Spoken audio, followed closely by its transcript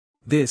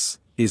This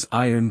is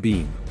Iron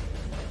Beam.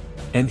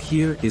 And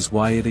here is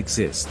why it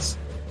exists.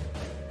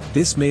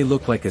 This may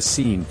look like a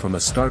scene from a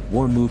Star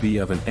Wars movie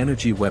of an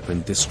energy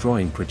weapon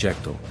destroying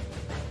projectile.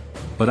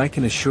 But I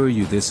can assure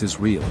you this is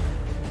real.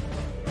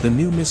 The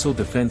new missile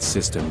defense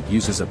system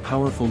uses a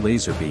powerful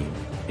laser beam.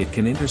 It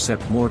can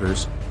intercept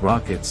mortars,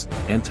 rockets,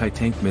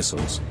 anti-tank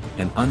missiles,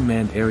 and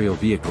unmanned aerial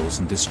vehicles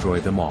and destroy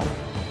them all.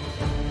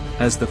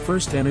 As the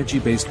first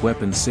energy-based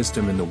weapons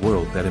system in the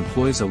world that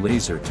employs a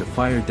laser to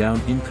fire down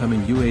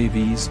incoming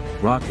UAVs,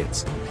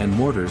 rockets, and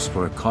mortars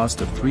for a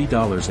cost of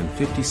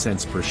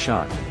 $3.50 per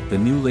shot, the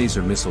new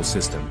laser missile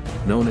system,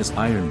 known as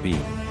Iron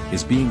Beam,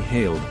 is being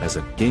hailed as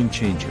a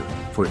game-changer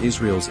for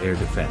Israel's air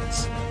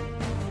defense.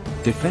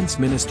 Defense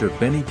Minister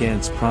Benny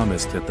Gantz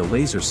promised that the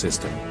laser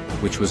system,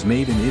 which was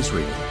made in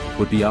Israel,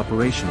 would be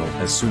operational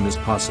as soon as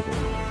possible.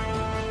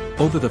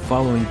 Over the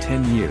following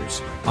 10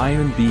 years,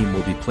 Iron Beam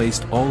will be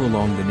placed all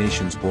along the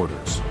nation's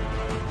borders.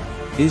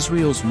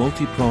 Israel's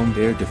multi-pronged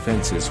air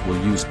defenses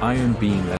will use Iron Beam